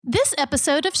This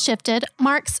episode of Shifted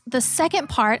marks the second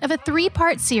part of a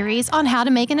 3-part series on how to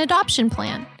make an adoption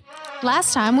plan.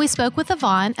 Last time, we spoke with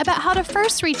Yvonne about how to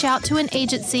first reach out to an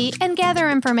agency and gather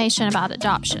information about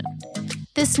adoption.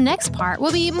 This next part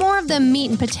will be more of the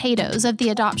meat and potatoes of the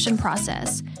adoption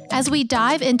process, as we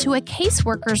dive into a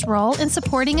caseworker's role in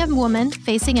supporting a woman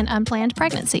facing an unplanned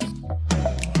pregnancy.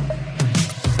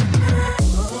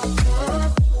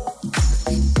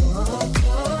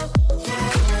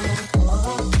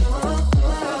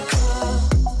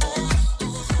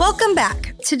 Welcome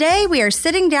back. Today, we are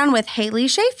sitting down with Haley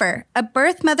Schaefer, a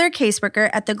birth mother caseworker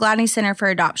at the Gladney Center for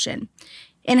Adoption.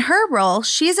 In her role,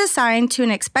 she is assigned to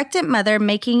an expectant mother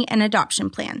making an adoption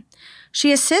plan.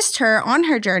 She assists her on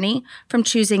her journey from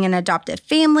choosing an adoptive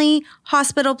family,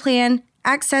 hospital plan,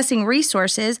 accessing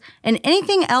resources, and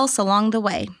anything else along the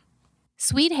way.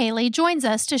 Sweet Haley joins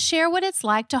us to share what it's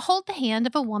like to hold the hand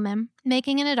of a woman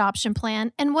making an adoption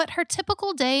plan and what her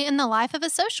typical day in the life of a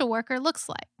social worker looks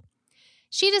like.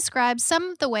 She describes some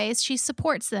of the ways she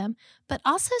supports them, but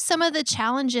also some of the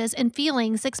challenges and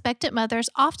feelings expectant mothers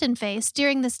often face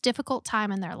during this difficult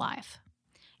time in their life.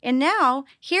 And now,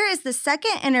 here is the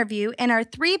second interview in our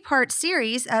 3-part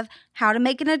series of How to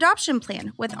Make an Adoption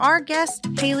Plan with our guest,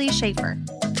 Haley Schaefer.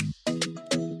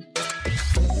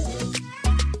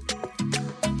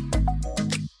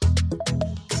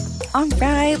 All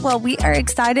right. Well, we are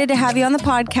excited to have you on the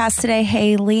podcast today,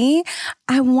 Haley.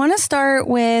 I want to start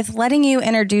with letting you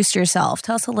introduce yourself.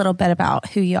 Tell us a little bit about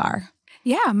who you are.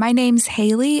 Yeah, my name's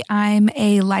Haley. I'm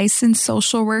a licensed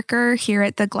social worker here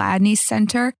at the Gladney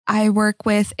Center. I work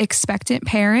with expectant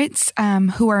parents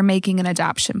who are making an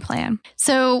adoption plan.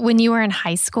 So when you were in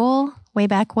high school, way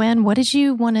back when, what did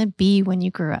you want to be when you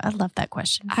grew up? I love that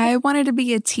question. I wanted to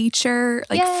be a teacher.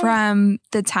 From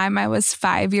the time I was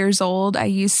 5 years old, I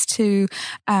used to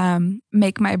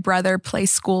make my brother play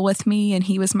school with me, and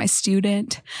he was my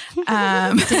student.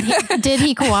 Did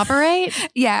he cooperate?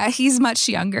 Yeah, he's much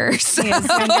younger. So.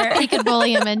 He could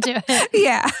bully him into it.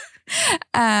 Yeah.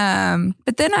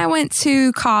 But then I went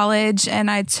to college and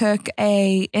I took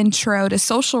a intro to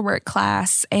social work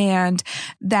class, and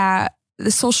the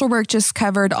social work just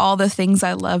covered all the things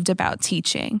I loved about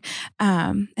teaching.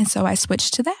 And so I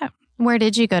switched to that. Where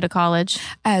did you go to college?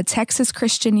 Texas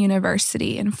Christian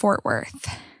University in Fort Worth.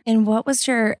 And what was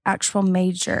your actual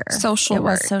major? Social work. It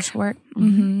was social work.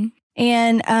 Mm-hmm.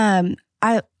 And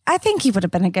I think you would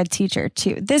have been a good teacher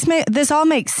too. This all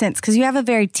makes sense because you have a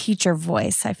very teacher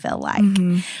voice, I feel like.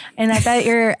 Mm-hmm. And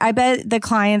I bet the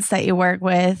clients that you work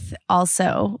with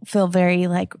also feel very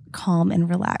like calm and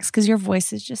relaxed because your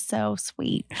voice is just so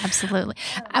sweet. Absolutely.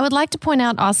 I would like to point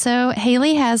out also,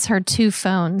 Haley has her 2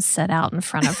 phones set out in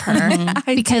front of her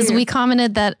because we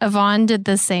commented that Yvonne did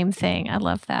the same thing. I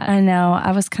love that. I know.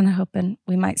 I was kind of hoping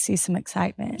we might see some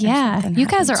excitement. Yeah. You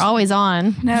guys are always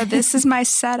on. No, this is my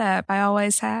setup. I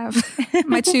always have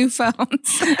my 2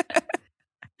 phones.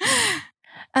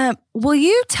 Will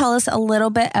you tell us a little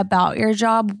bit about your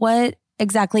job? What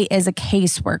exactly is a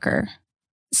caseworker?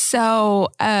 So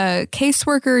a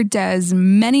caseworker does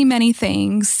many, many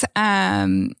things.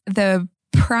 The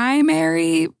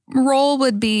primary role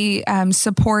would be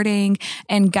supporting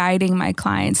and guiding my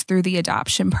clients through the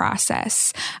adoption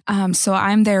process. So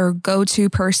I'm their go-to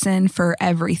person for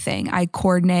everything. I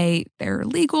coordinate their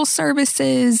legal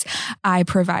services. I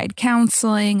provide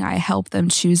counseling. I help them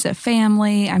choose a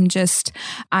family.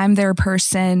 I'm their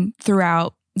person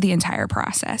throughout the entire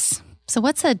process. So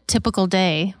what's a typical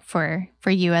day for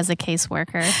you as a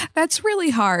caseworker? That's really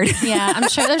hard. Yeah, I'm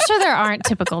sure there aren't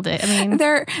typical days. I mean,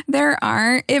 there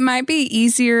aren't. It might be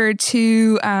easier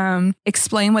to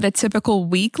explain what a typical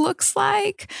week looks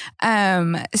like.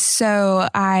 So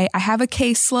I have a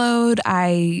caseload.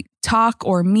 I talk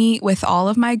or meet with all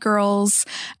of my girls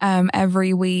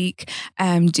every week,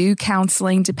 do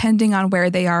counseling depending on where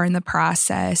they are in the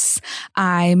process.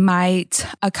 I might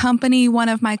accompany one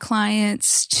of my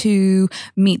clients to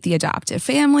meet the adoptive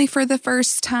family for the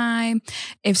first time.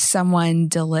 If someone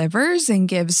delivers and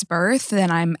gives birth, then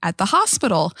I'm at the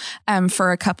hospital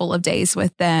for a couple of days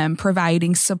with them,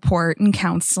 providing support and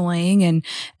counseling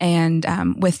and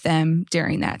with them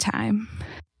during that time.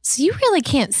 So you really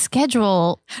can't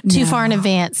schedule too far in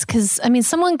advance because, I mean,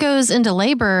 someone goes into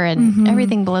labor and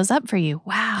everything blows up for you.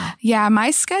 Wow. Yeah, my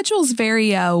schedule's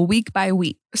very week by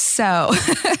week. So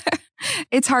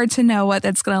it's hard to know what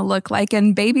that's going to look like.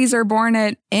 And babies are born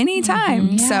at any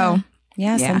time. Yeah. So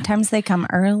yeah, sometimes they come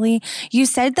early. You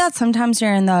said that sometimes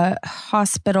you're in the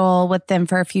hospital with them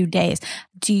for a few days.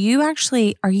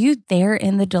 Are you there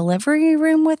in the delivery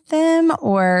room with them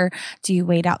or do you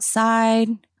wait outside?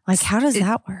 Like, how does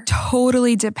that work?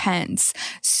 Totally depends.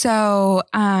 So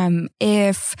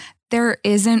if there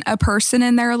isn't a person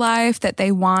in their life that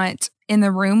they want in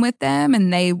the room with them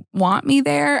and they want me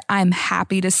there, I'm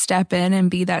happy to step in and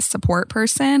be that support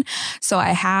person. So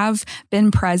I have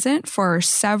been present for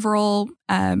several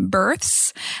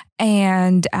births,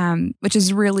 and which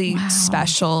is really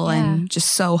special and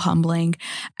just so humbling.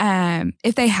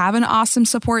 If they have an awesome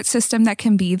support system that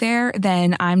can be there,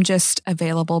 then I'm just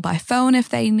available by phone if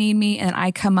they need me, and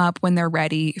I come up when they're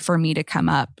ready for me to come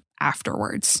up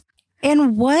afterwards.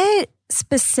 And what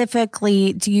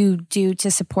specifically do you do to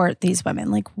support these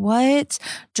women? Like, what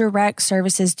direct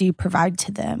services do you provide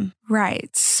to them? Right.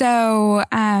 So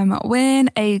when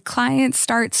a client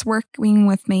starts working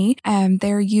with me,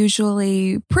 they're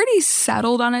usually pretty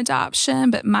settled on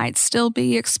adoption, but might still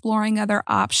be exploring other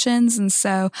options. And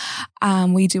so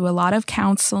we do a lot of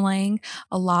counseling,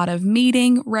 a lot of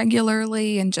meeting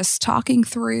regularly, and just talking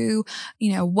through,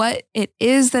 what it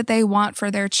is that they want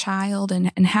for their child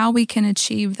and how we can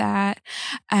achieve that.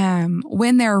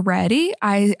 When they're ready,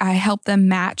 I help them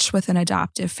match with an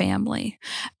adoptive family.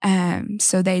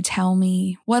 So they tell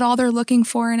me what all they're looking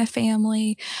for in a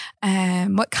family,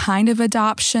 what kind of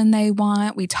adoption they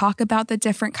want. We talk about the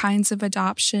different kinds of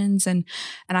adoptions, and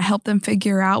I help them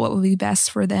figure out what will be best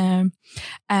for them.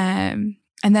 And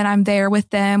then I'm there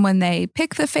with them when they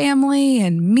pick the family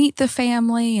and meet the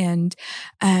family, and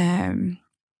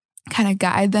kind of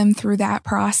guide them through that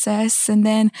process. And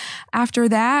then after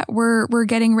that, we're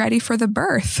getting ready for the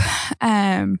birth.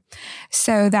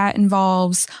 So that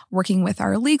involves working with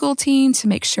our legal team to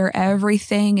make sure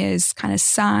everything is kind of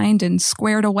signed and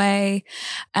squared away.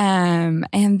 And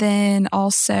then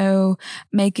also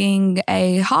making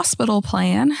a hospital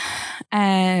plan,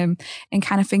 and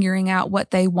kind of figuring out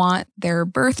what they want their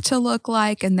birth to look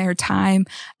like, and their time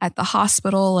at the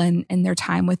hospital, and their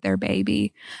time with their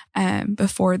baby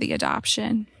before the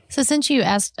adoption. So since you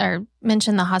asked or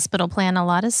mentioned the hospital plan, a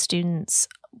lot of students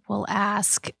will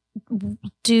ask,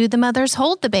 do the mothers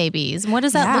hold the babies? What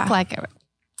does that look like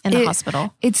in the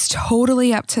hospital? It's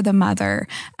totally up to the mother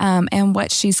and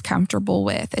what she's comfortable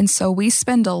with. And so we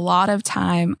spend a lot of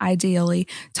time, ideally,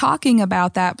 talking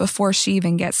about that before she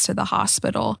even gets to the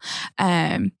hospital.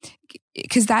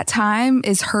 Because that time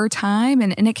is her time,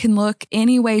 and it can look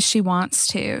any way she wants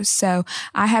to. So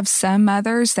I have some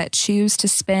mothers that choose to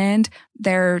spend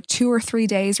their 2 or 3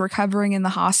 days recovering in the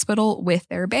hospital with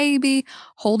their baby,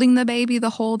 holding the baby the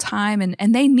whole time,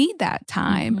 and they need that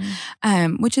time,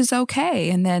 which is okay.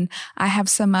 And then I have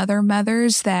some other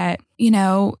mothers that,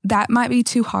 that might be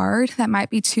too hard, that might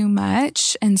be too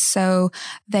much. And so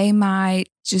they might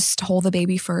just hold the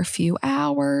baby for a few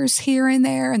hours here and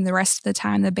there, and the rest of the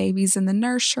time the baby's in the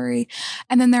nursery.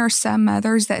 And then there are some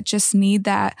mothers that just need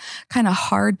that kind of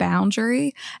hard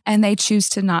boundary, and they choose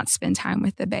to not spend time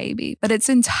with the baby. But it's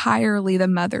entirely the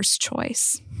mother's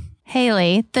choice.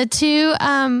 Haley, the two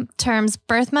terms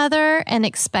birth mother and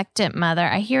expectant mother,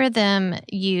 I hear them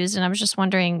used, and I was just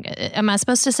wondering, am I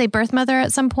supposed to say birth mother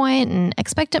at some point and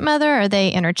expectant mother? Are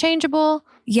they interchangeable?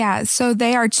 Yeah, so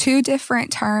they are two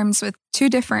different terms with two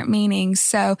different meanings.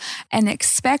 So an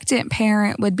expectant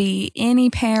parent would be any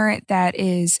parent that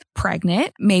is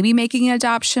pregnant, maybe making an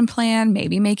adoption plan,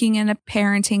 maybe making a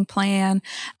parenting plan.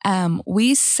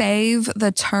 We save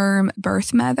the term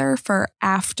birth mother for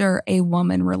after a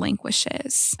woman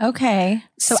relinquishes. Okay.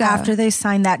 So after they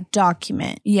sign that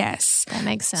document. Yes. That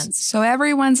makes sense. So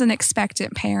everyone's an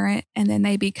expectant parent, and then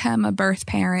they become a birth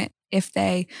parent if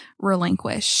they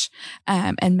relinquish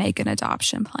and make an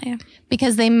adoption plan.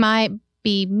 Because they might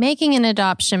be making an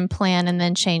adoption plan and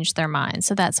then change their mind.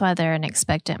 So that's why they're an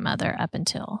expectant mother up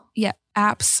until. Yeah,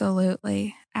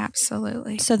 absolutely.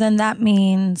 Absolutely. So then that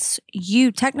means you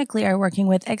technically are working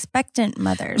with expectant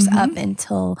mothers up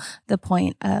until the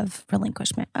point of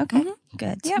relinquishment. Okay,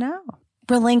 good to know.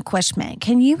 Relinquishment.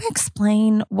 Can you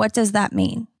explain what does that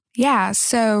mean? Yeah,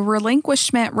 so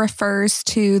relinquishment refers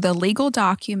to the legal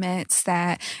documents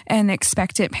that an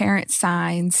expectant parent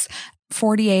signs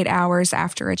 48 hours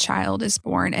after a child is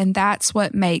born, and that's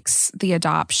what makes the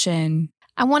adoption.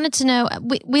 I wanted to know,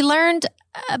 we learned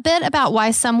a bit about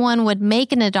why someone would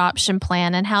make an adoption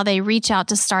plan and how they reach out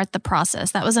to start the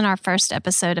process. That was in our first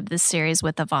episode of this series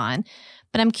with Yvonne.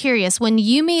 But I'm curious, when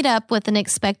you meet up with an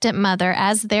expectant mother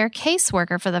as their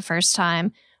caseworker for the first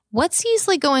time, what's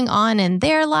usually going on in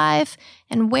their life,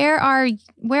 and where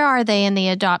are they in the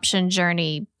adoption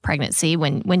journey pregnancy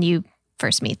when you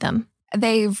first meet them?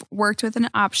 they've worked with an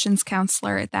options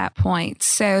counselor at that point.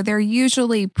 So they're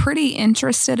usually pretty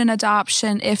interested in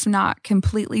adoption, if not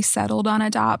completely settled on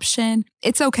adoption.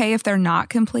 It's okay if they're not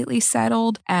completely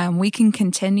settled. We can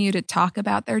continue to talk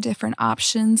about their different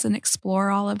options and explore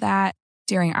all of that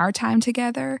during our time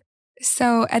together.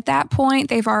 So at that point,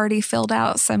 they've already filled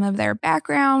out some of their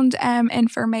background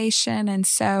information. And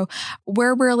so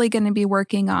we're really going to be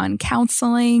working on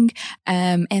counseling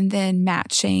and then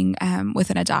matching with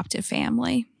an adoptive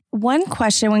family. One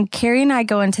question, when Carrie and I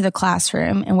go into the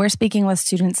classroom and we're speaking with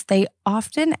students, they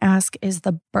often ask, is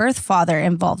the birth father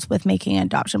involved with making an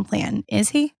adoption plan?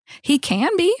 Is he? He can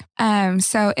be.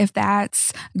 So if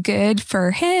that's good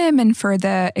for him and for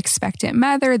the expectant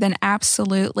mother, then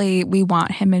absolutely we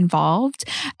want him involved.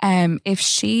 If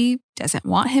she doesn't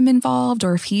want him involved,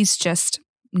 or if he's just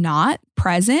not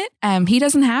present, he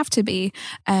doesn't have to be.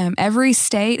 Every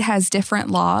state has different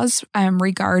laws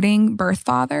regarding birth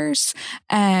fathers.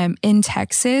 In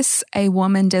Texas, a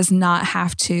woman does not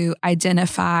have to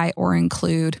identify or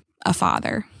include a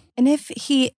father. And if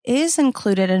he is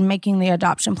included in making the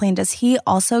adoption plan, does he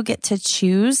also get to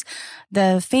choose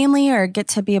the family or get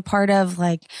to be a part of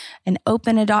like an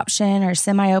open adoption or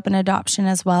semi-open adoption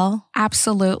as well?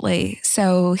 Absolutely.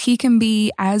 So he can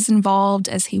be as involved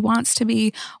as he wants to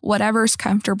be, whatever's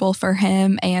comfortable for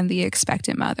him and the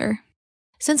expectant mother.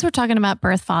 Since we're talking about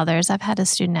birth fathers, I've had a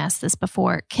student ask this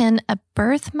before. Can a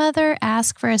birth mother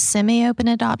ask for a semi-open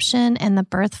adoption and the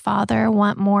birth father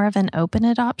want more of an open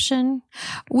adoption?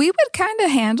 We would kind of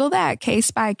handle that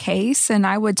case by case, and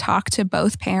I would talk to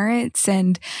both parents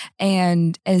and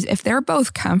as if they're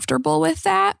both comfortable with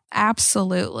that,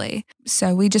 absolutely.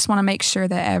 So we just want to make sure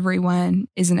that everyone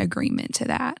is in agreement to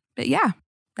that. But yeah.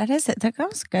 That is it. That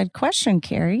was a good question,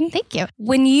 Carrie. Thank you.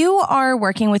 When you are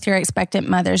working with your expectant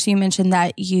mothers, you mentioned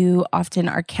that you often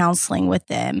are counseling with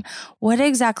them. What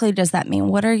exactly does that mean?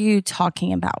 What are you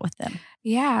talking about with them?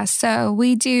 Yeah, so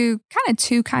we do kind of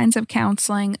two kinds of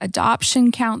counseling: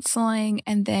 adoption counseling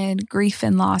and then grief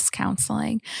and loss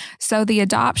counseling. So the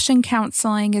adoption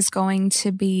counseling is going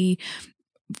to be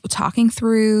talking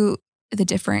through the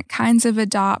different kinds of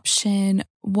adoption,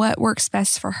 what works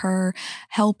best for her,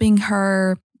 helping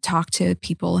her talk to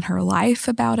people in her life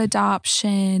about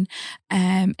adoption,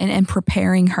 and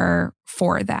preparing her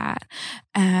for that.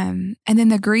 And then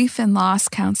the grief and loss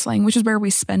counseling, which is where we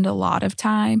spend a lot of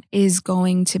time, is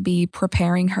going to be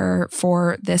preparing her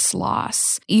for this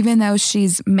loss. Even though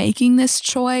she's making this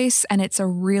choice and it's a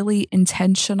really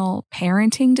intentional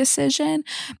parenting decision,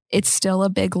 it's still a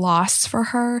big loss for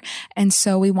her. And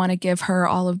so we want to give her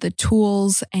all of the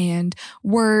tools and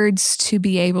words to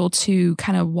be able to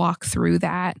kind of walk through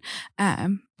that,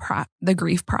 the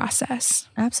grief process.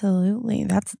 Absolutely.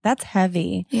 That's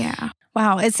heavy. Yeah.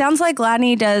 Wow. It sounds like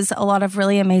Gladney does a lot of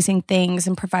really amazing things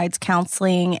and provides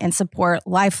counseling and support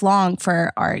lifelong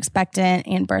for our expectant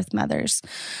and birth mothers.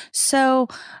 So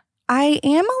I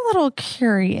am a little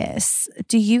curious.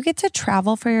 Do you get to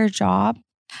travel for your job?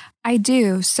 I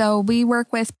do. So we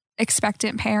work with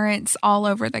expectant parents all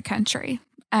over the country.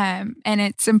 And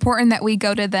it's important that we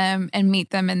go to them and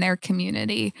meet them in their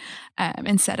community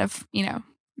instead of,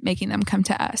 making them come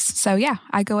to us. So yeah,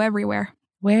 I go everywhere.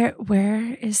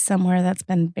 Where is somewhere that's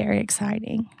been very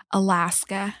exciting?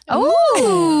 Alaska.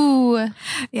 Oh,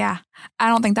 yeah. I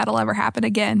don't think that'll ever happen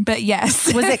again, but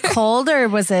yes. Was it cold or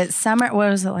was it summer? What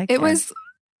was it like? It was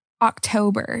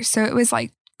October. So it was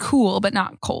like cool, but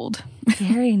not cold.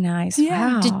 Very nice.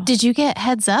 Yeah. Wow. Did you get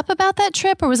heads up about that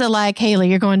trip, or was it like,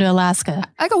 Haley, you're going to Alaska?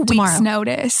 Like a tomorrow? Week's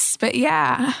notice. But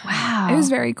yeah. Wow. It was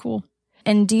very cool.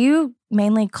 And do you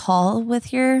mainly call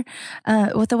with your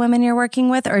with the women you're working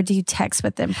with, or do you text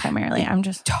with them primarily?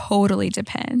 Totally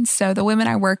depends. So the women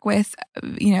I work with,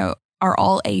 are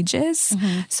all ages.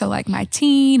 Mm-hmm. So like my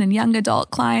teen and young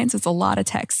adult clients, it's a lot of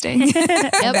texting.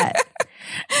 Yep.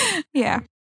 Yeah.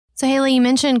 So Haley, you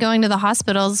mentioned going to the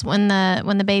hospitals when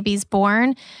the baby's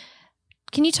born.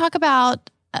 Can you talk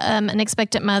about an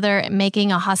expectant mother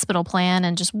making a hospital plan,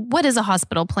 and just what is a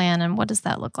hospital plan and what does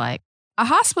that look like? A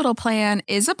hospital plan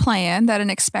is a plan that an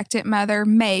expectant mother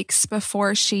makes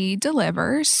before she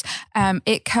delivers.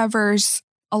 It covers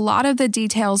a lot of the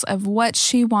details of what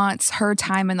she wants her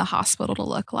time in the hospital to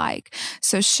look like.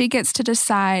 So she gets to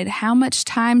decide how much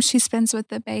time she spends with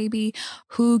the baby,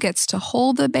 who gets to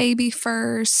hold the baby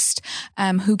first,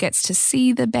 who gets to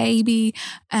see the baby.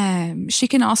 She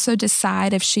can also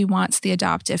decide if she wants the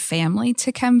adoptive family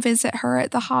to come visit her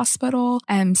at the hospital.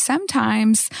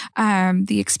 Sometimes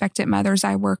the expectant mothers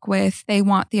I work with, they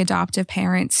want the adoptive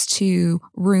parents to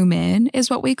room in, is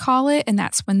what we call it. And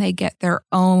that's when they get their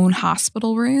own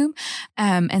hospital room.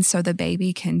 And so the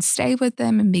baby can stay with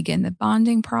them and begin the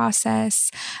bonding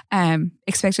process.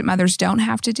 Expectant mothers don't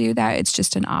have to do that. It's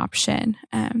just an option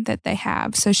that they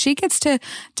have. So she gets to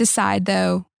decide,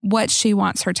 though, what she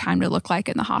wants her time to look like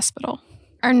in the hospital.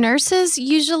 Are nurses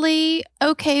usually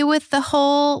okay with the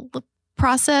whole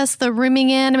process, the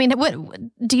rooming in? I mean, what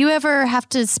do you ever have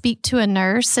to speak to a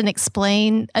nurse and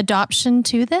explain adoption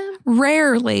to them?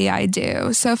 Rarely I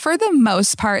do. So for the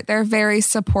most part, they're very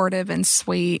supportive and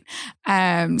sweet.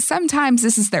 Sometimes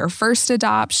this is their first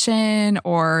adoption,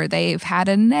 or they've had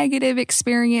a negative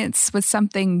experience with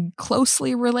something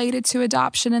closely related to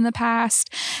adoption in the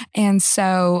past. And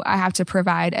so I have to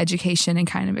provide education and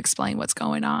kind of explain what's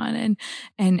going on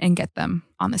and get them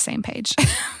on the same page.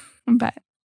 But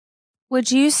would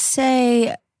you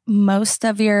say most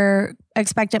of your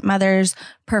expectant mothers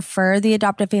prefer the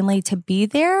adoptive family to be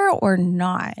there or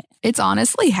not? It's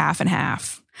honestly half and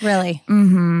half. Really?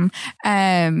 Mm-hmm.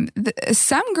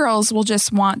 Some girls will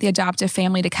just want the adoptive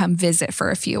family to come visit for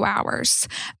a few hours.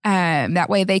 That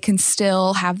way they can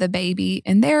still have the baby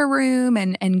in their room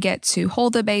and get to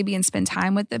hold the baby and spend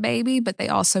time with the baby, but they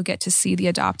also get to see the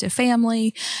adoptive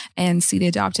family and see the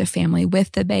adoptive family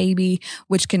with the baby,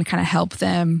 which can kind of help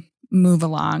them move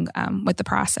along with the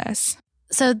process.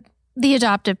 So the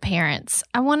adoptive parents,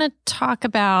 I want to talk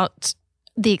about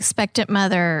the expectant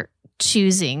mother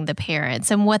choosing the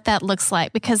parents and what that looks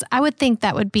like, because I would think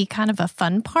that would be kind of a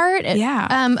fun part of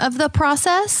the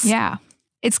process. Yeah.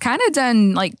 It's kind of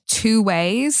done like two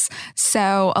ways.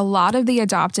 So a lot of the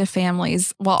adoptive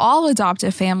families, well, all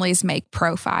adoptive families make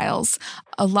profiles.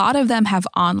 A lot of them have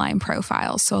online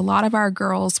profiles. So a lot of our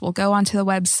girls will go onto the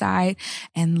website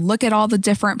and look at all the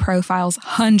different profiles,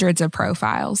 hundreds of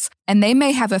profiles, and they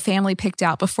may have a family picked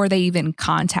out before they even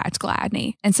contact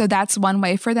Gladney. And so that's one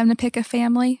way for them to pick a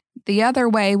family. The other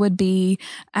way would be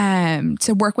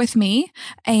to work with me,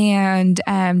 and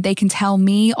they can tell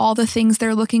me all the things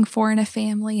they're looking for in a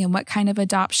family and what kind of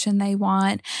adoption they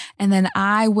want. And then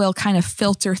I will kind of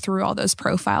filter through all those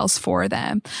profiles for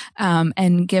them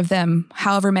and give them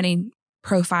however many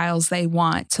profiles they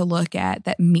want to look at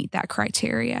that meet that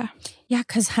criteria. Yeah,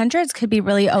 because hundreds could be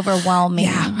really overwhelming.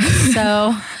 Yeah.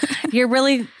 So you're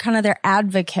really kind of their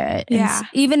advocate. Yeah.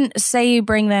 Even say you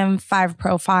bring them 5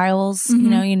 profiles,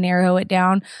 you narrow it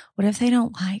down. What if they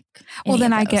don't like Well,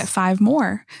 then I get 5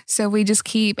 more. So we just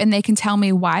keep, and they can tell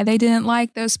me why they didn't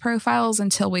like those profiles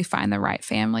until we find the right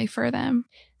family for them.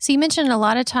 So you mentioned a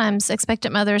lot of times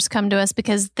expectant mothers come to us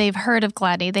because they've heard of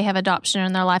Gladney. They have adoption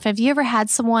in their life. Have you ever had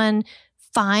someone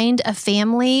find a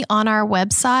family on our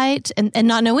website and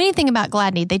not know anything about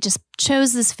Gladney? They just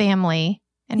chose this family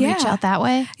and reach out that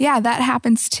way? Yeah, that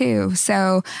happens too.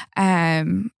 So,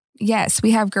 yes,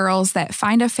 we have girls that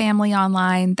find a family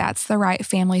online. That's the right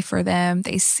family for them.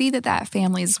 They see that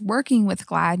family is working with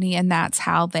Gladney, and that's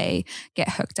how they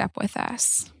get hooked up with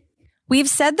us. We've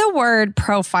said the word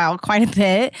profile quite a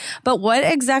bit, but what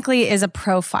exactly is a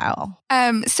profile?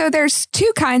 So there's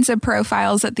 2 kinds of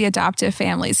profiles that the adoptive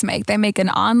families make. They make an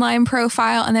online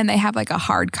profile, and then they have like a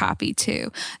hard copy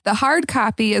too. The hard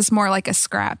copy is more like a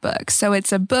scrapbook. So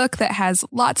it's a book that has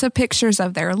lots of pictures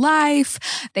of their life.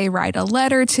 They write a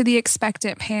letter to the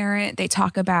expectant parent. They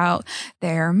talk about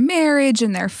their marriage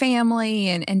and their family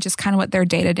and just kind of what their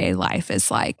day-to-day life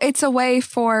is like. It's a way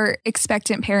for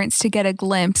expectant parents to get a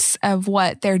glimpse of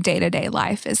what their day-to-day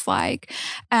life is like.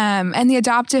 And the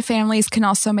adoptive families can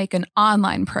also make an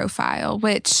online profile,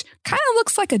 which kind of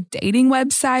looks like a dating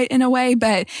website in a way,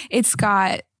 but it's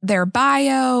got their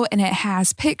bio and it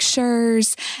has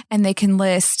pictures, and they can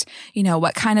list,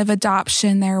 what kind of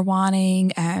adoption they're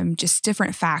wanting, just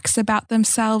different facts about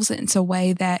themselves. And it's a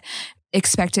way that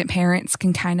expectant parents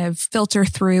can kind of filter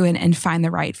through and find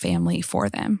the right family for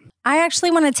them. I actually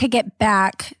want to take it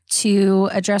back to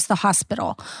address the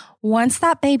hospital. Once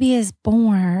that baby is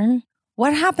born,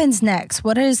 what happens next?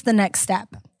 What is the next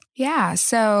step? Yeah,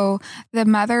 so the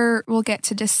mother will get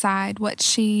to decide what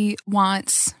she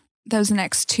wants those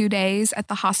next 2 days at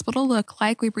the hospital look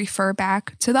like. We refer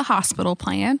back to the hospital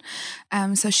plan.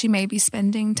 So she may be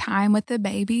spending time with the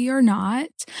baby or not.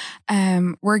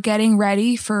 We're getting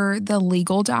ready for the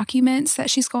legal documents that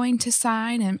she's going to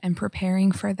sign and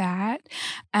preparing for that.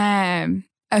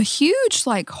 A huge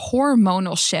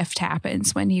hormonal shift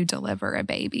happens when you deliver a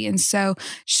baby. And so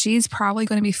she's probably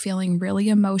going to be feeling really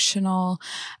emotional,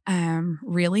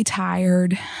 really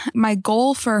tired. My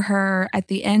goal for her at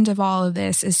the end of all of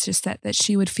this is just that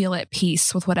she would feel at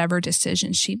peace with whatever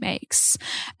decision she makes.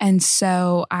 And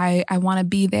so I want to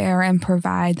be there and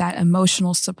provide that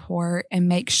emotional support and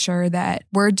make sure that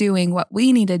we're doing what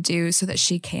we need to do so that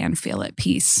she can feel at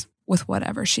peace with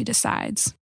whatever she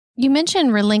decides. You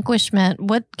mentioned relinquishment.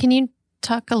 What can you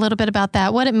talk a little bit about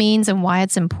that, what it means and why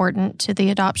it's important to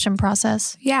the adoption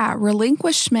process? Yeah,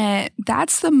 relinquishment,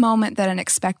 that's the moment that an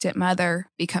expectant mother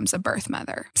becomes a birth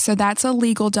mother. So that's a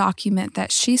legal document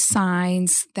that she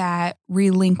signs that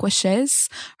relinquishes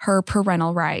her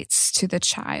parental rights to the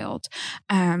child.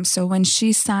 So when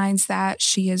she signs that,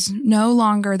 she is no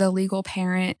longer the legal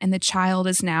parent and the child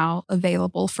is now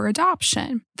available for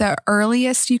adoption. The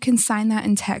earliest you can sign that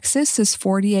in Texas is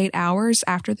 48 hours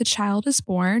after the child is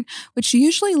born, which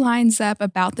usually lines up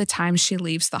about the time she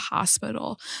leaves the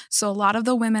hospital. So a lot of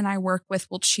the women I work with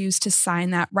will choose to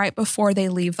sign that right before they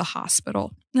leave the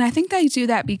hospital. And I think they do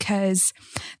that because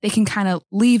they can kind of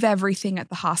leave everything at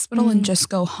the hospital and just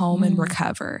go home and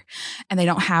recover. And they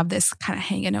don't have this kind of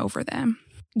hanging over them.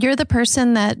 You're the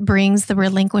person that brings the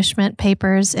relinquishment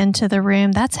papers into the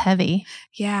room. That's heavy.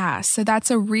 Yeah. So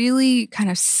that's a really kind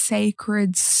of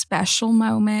sacred, special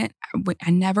moment.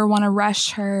 I never want to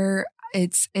rush her.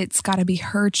 It's got to be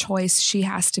her choice. She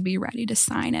has to be ready to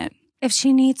sign it. If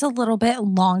she needs a little bit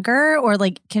longer, or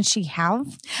can she have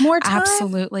more time?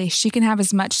 Absolutely. She can have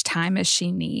as much time as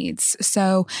she needs.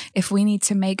 So if we need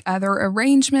to make other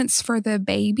arrangements for the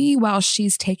baby while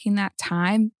she's taking that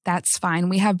time, that's fine.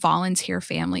 We have volunteer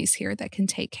families here that can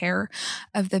take care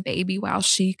of the baby while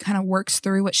she kind of works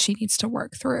through what she needs to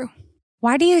work through.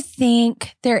 Why do you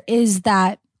think there is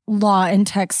that law in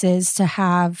Texas to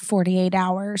have 48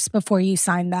 hours before you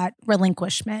sign that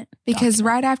relinquishment? Because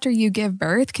document? right after you give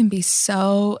birth can be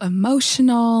so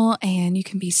emotional and you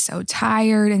can be so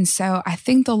tired. And so I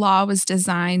think the law was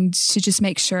designed to just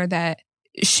make sure that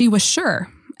she was sure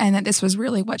and that this was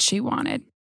really what she wanted.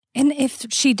 And if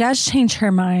she does change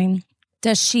her mind,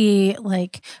 does she,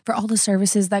 for all the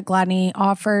services that Gladney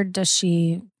offered, does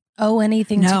she owe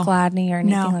anything to Gladney or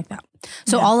anything like that?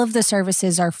 So all of the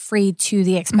services are free to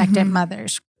the expectant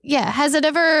mothers. Yeah. Has it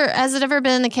ever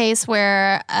been the case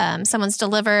where someone's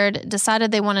delivered,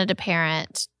 decided they wanted to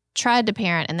parent, tried to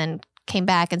parent, and then came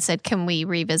back and said, can we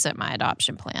revisit my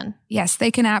adoption plan? Yes,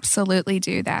 they can absolutely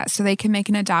do that. So they can make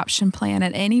an adoption plan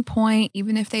at any point,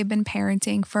 even if they've been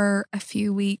parenting for a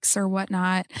few weeks or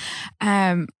whatnot.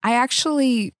 I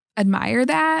actually admire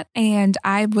that. And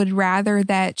I would rather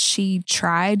that she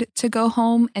tried to go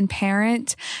home and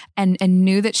parent and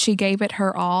knew that she gave it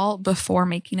her all before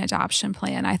making an adoption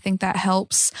plan. I think that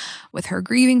helps with her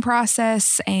grieving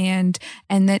process and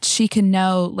that she can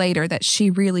know later that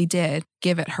she really did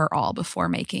give it her all before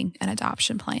making an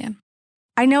adoption plan.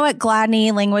 I know at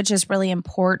Gladney, language is really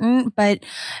important,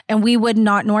 and we would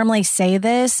not normally say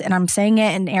this, and I'm saying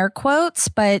it in air quotes,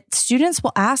 but students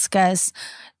will ask us,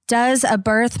 does a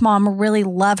birth mom really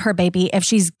love her baby if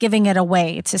she's giving it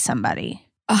away to somebody?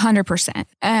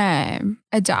 100%.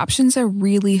 Adoption's a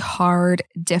really hard,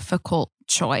 difficult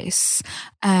choice.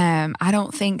 I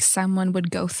don't think someone would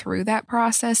go through that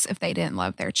process if they didn't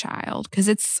love their child, because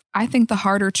it's, I think, the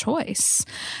harder choice.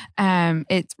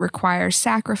 It requires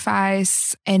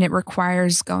sacrifice and it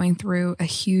requires going through a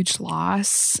huge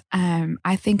loss.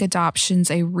 I think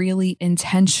adoption's a really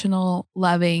intentional,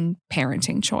 loving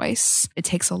parenting choice. It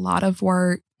takes a lot of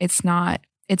work. It's not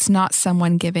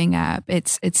someone giving up.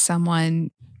 It's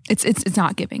someone. It's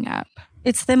not giving up.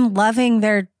 It's them loving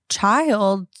their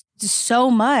child so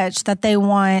much that they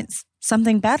want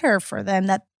something better for them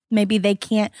that maybe they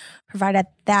can't provide at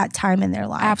that time in their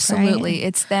life. Absolutely. Right?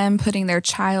 It's them putting their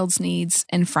child's needs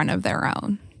in front of their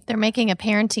own. They're making a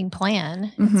parenting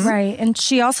plan. Mm-hmm. Right. And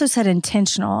she also said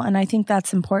intentional. And I think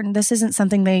that's important. This isn't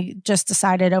something they just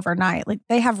decided overnight.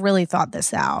 They have really thought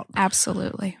this out.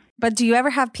 Absolutely. But do you ever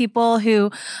have people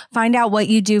who find out what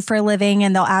you do for a living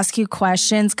and they'll ask you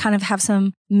questions, kind of have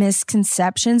some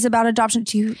misconceptions about adoption?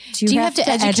 Do you have to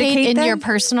educate in them? your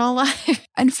personal life?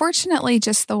 Unfortunately,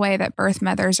 just the way that birth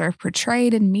mothers are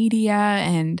portrayed in media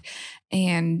and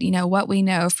what we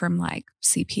know from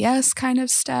CPS kind of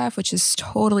stuff, which is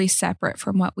totally separate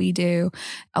from what we do.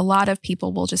 A lot of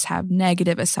people will just have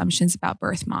negative assumptions about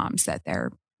birth moms, that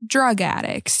they're drug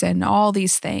addicts and all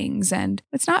these things. And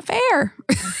it's not fair.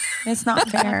 It's not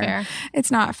fair. It's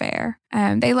not fair.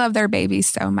 They love their babies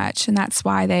so much. And that's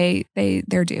why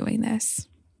they're doing this.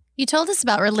 You told us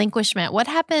about relinquishment. What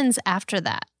happens after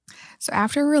that? So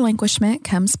after relinquishment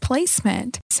comes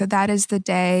placement. So that is the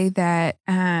day that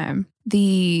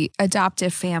the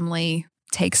adoptive family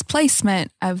takes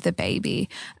placement of the baby,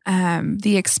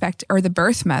 the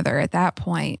birth mother at that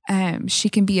point, she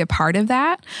can be a part of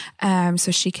that.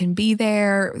 So she can be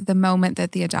there the moment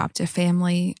that the adoptive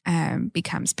family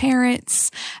becomes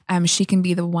parents. She can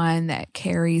be the one that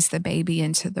carries the baby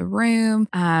into the room.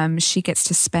 She gets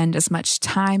to spend as much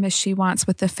time as she wants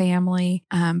with the family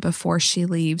before she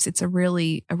leaves. It's a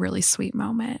really sweet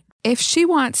moment. If she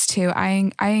wants to,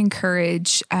 I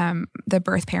encourage the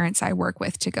birth parents I work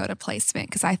with to go to placement,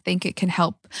 because I think it can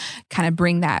help kind of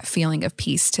bring that feeling of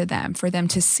peace to them, for them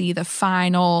to see the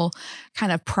final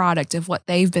kind of product of what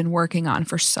they've been working on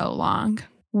for so long.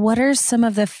 What are some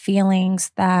of the feelings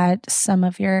that some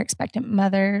of your expectant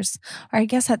mothers, or I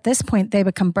guess at this point they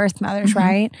become birth mothers,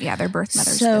 right? Yeah, they're birth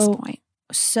mothers at this point.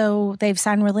 So they've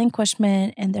signed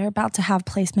relinquishment and they're about to have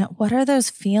placement. What are those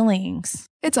feelings?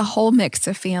 It's a whole mix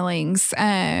of feelings.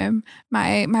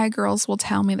 My girls will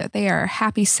tell me that they are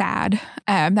happy, sad.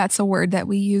 That's a word that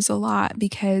we use a lot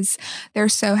because they're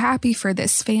so happy for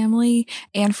this family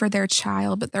and for their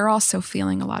child, but they're also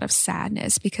feeling a lot of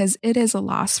sadness because it is a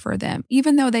loss for them.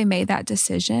 Even though they made that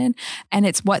decision and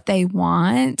it's what they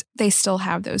want, they still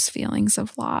have those feelings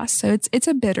of loss. So it's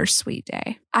a bittersweet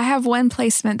day. I have one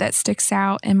placement that sticks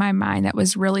out in my mind that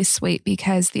was really sweet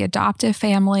because the adoptive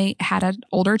family had an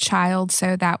older child,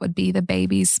 so that would be the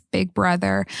baby's big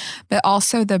brother, but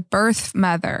also the birth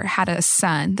mother had a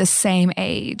son the same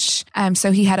age.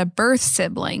 So he had a birth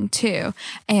sibling too,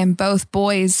 and both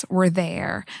boys were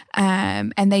there.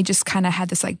 And they just kind of had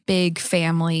this like big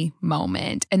family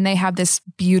moment, and they have this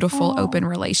beautiful open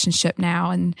relationship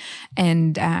now. And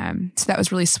so that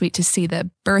was really sweet to see the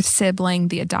birth sibling,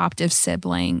 the adoptive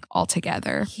sibling all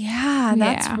together. Yeah,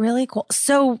 that's really cool.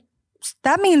 So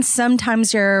that means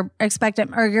sometimes your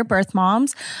expectant or your birth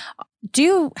moms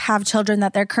do have children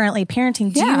that they're currently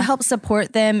parenting. Do you help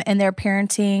support them in their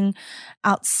parenting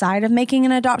outside of making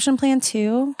an adoption plan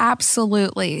too?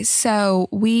 Absolutely. So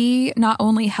we not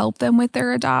only help them with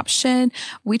their adoption,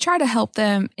 we try to help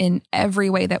them in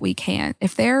every way that we can.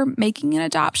 If they're making an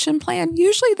adoption plan,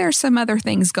 usually there's some other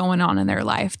things going on in their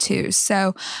life too.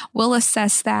 So we'll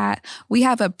assess that. We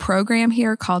have a program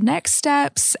here called Next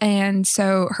Steps. And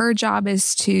so her job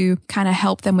is to kind of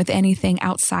help them with anything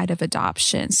outside of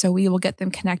adoption. So we will get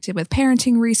them connected with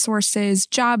parenting resources,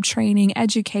 job training,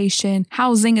 education,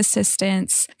 housing assistance,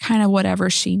 kind of whatever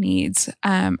she needs.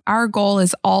 Our goal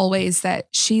is always that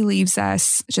she leaves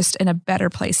us just in a better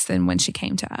place than when she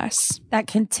came to us. That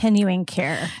continuing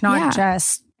care, not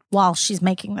just while she's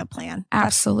making the plan.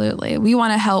 Absolutely. We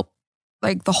want to help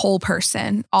like the whole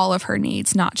person, all of her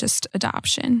needs, not just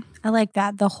adoption. I like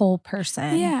that, the whole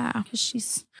person. Yeah.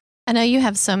 Because I know you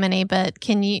have so many, but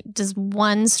does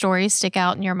one story stick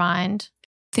out in your mind?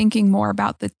 Thinking more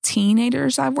about the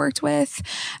teenagers I've worked with.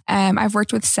 I've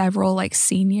worked with several like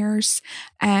seniors.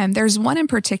 There's one in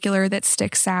particular that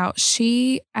sticks out.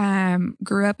 She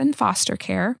grew up in foster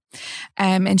care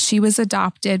and she was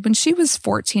adopted when she was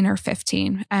 14 or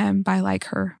 15 by like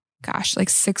her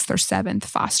sixth or seventh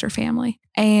foster family.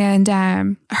 And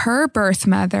her birth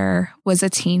mother was a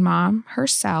teen mom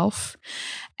herself.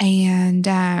 And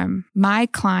my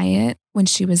client, when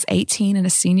she was 18 and a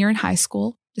senior in high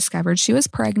school, discovered she was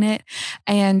pregnant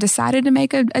and decided to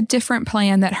make a different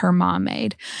plan that her mom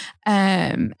made.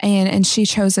 And she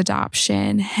chose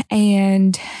adoption.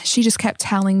 And she just kept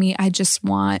telling me, I just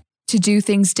want to do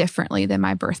things differently than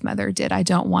my birth mother did. I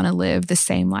don't want to live the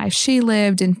same life she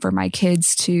lived and for my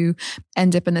kids to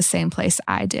end up in the same place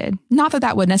I did. Not that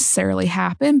that would necessarily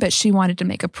happen, but she wanted to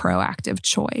make a proactive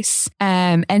choice.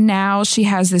 And now she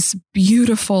has this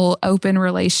beautiful open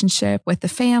relationship with the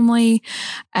family.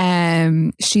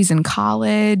 She's in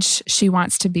college. She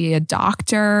wants to be a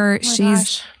doctor.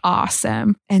 She's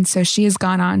awesome. And so she has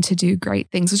gone on to do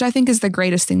great things, which I think is the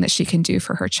greatest thing that she can do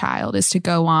for her child, is to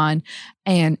go on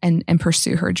and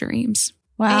pursue her dreams.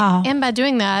 Wow. And by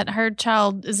doing that, her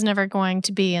child is never going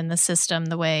to be in the system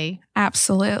the way.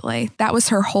 Absolutely. That was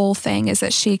her whole thing, is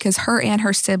that because her and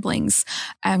her siblings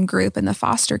grew up in the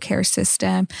foster care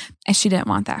system, and she didn't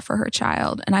want that for her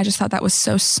child. And I just thought that was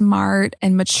so smart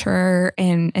and mature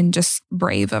and just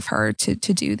brave of her to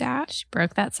do that. She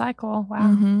broke that cycle. Wow.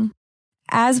 Mm-hmm.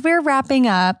 As we're wrapping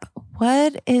up,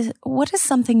 what is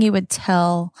something you would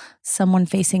tell someone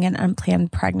facing an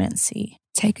unplanned pregnancy?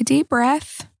 Take a deep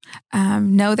breath.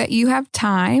 Know that you have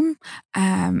time,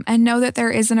 and know that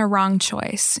there isn't a wrong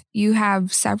choice. You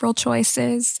have several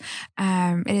choices.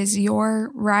 It is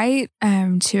your right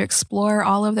to explore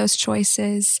all of those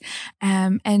choices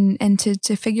and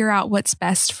to figure out what's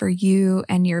best for you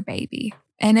and your baby.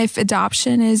 And if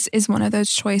adoption is one of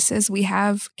those choices, we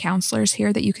have counselors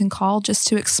here that you can call just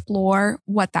to explore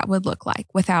what that would look like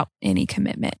without any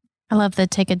commitment. I love the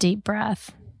take a deep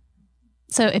breath.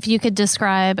 So if you could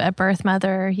describe a birth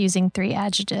mother using 3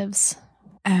 adjectives.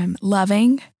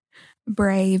 Loving,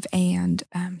 brave, and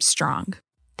strong.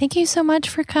 Thank you so much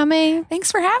for coming.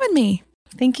 Thanks for having me.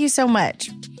 Thank you so much.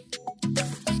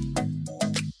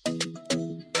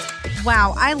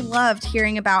 Wow, I loved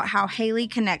hearing about how Haley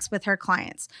connects with her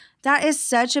clients. That is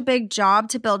such a big job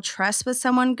to build trust with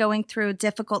someone going through a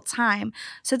difficult time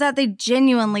so that they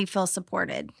genuinely feel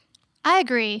supported. I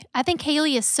agree. I think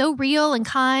Haley is so real and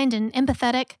kind and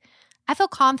empathetic. I feel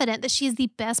confident that she is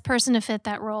the best person to fit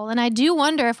that role. And I do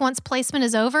wonder if once placement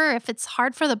is over, if it's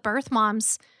hard for the birth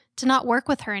moms to not work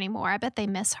with her anymore. I bet they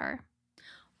miss her.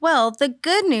 Well, the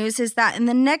good news is that in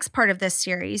the next part of this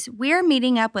series, we are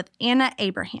meeting up with Anna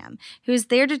Abraham, who is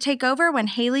there to take over when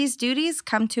Haley's duties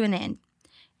come to an end.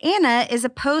 Anna is a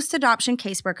post-adoption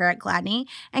caseworker at Gladney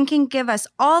and can give us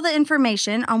all the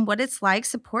information on what it's like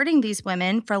supporting these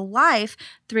women for life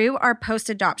through our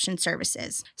post-adoption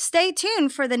services. Stay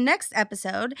tuned for the next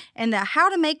episode in the How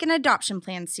to Make an Adoption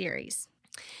Plan series.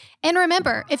 And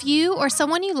remember, if you or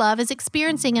someone you love is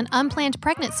experiencing an unplanned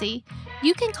pregnancy,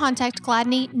 you can contact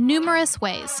Gladney numerous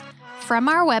ways, from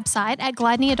our website at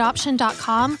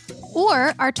gladneyadoption.com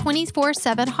or our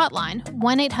 24/7 hotline,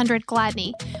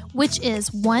 1-800-GLADNEY, which is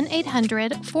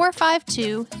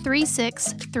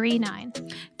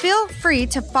 1-800-452-3639. Feel free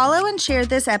to follow and share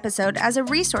this episode as a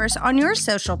resource on your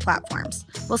social platforms.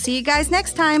 We'll see you guys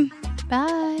next time.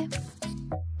 Bye.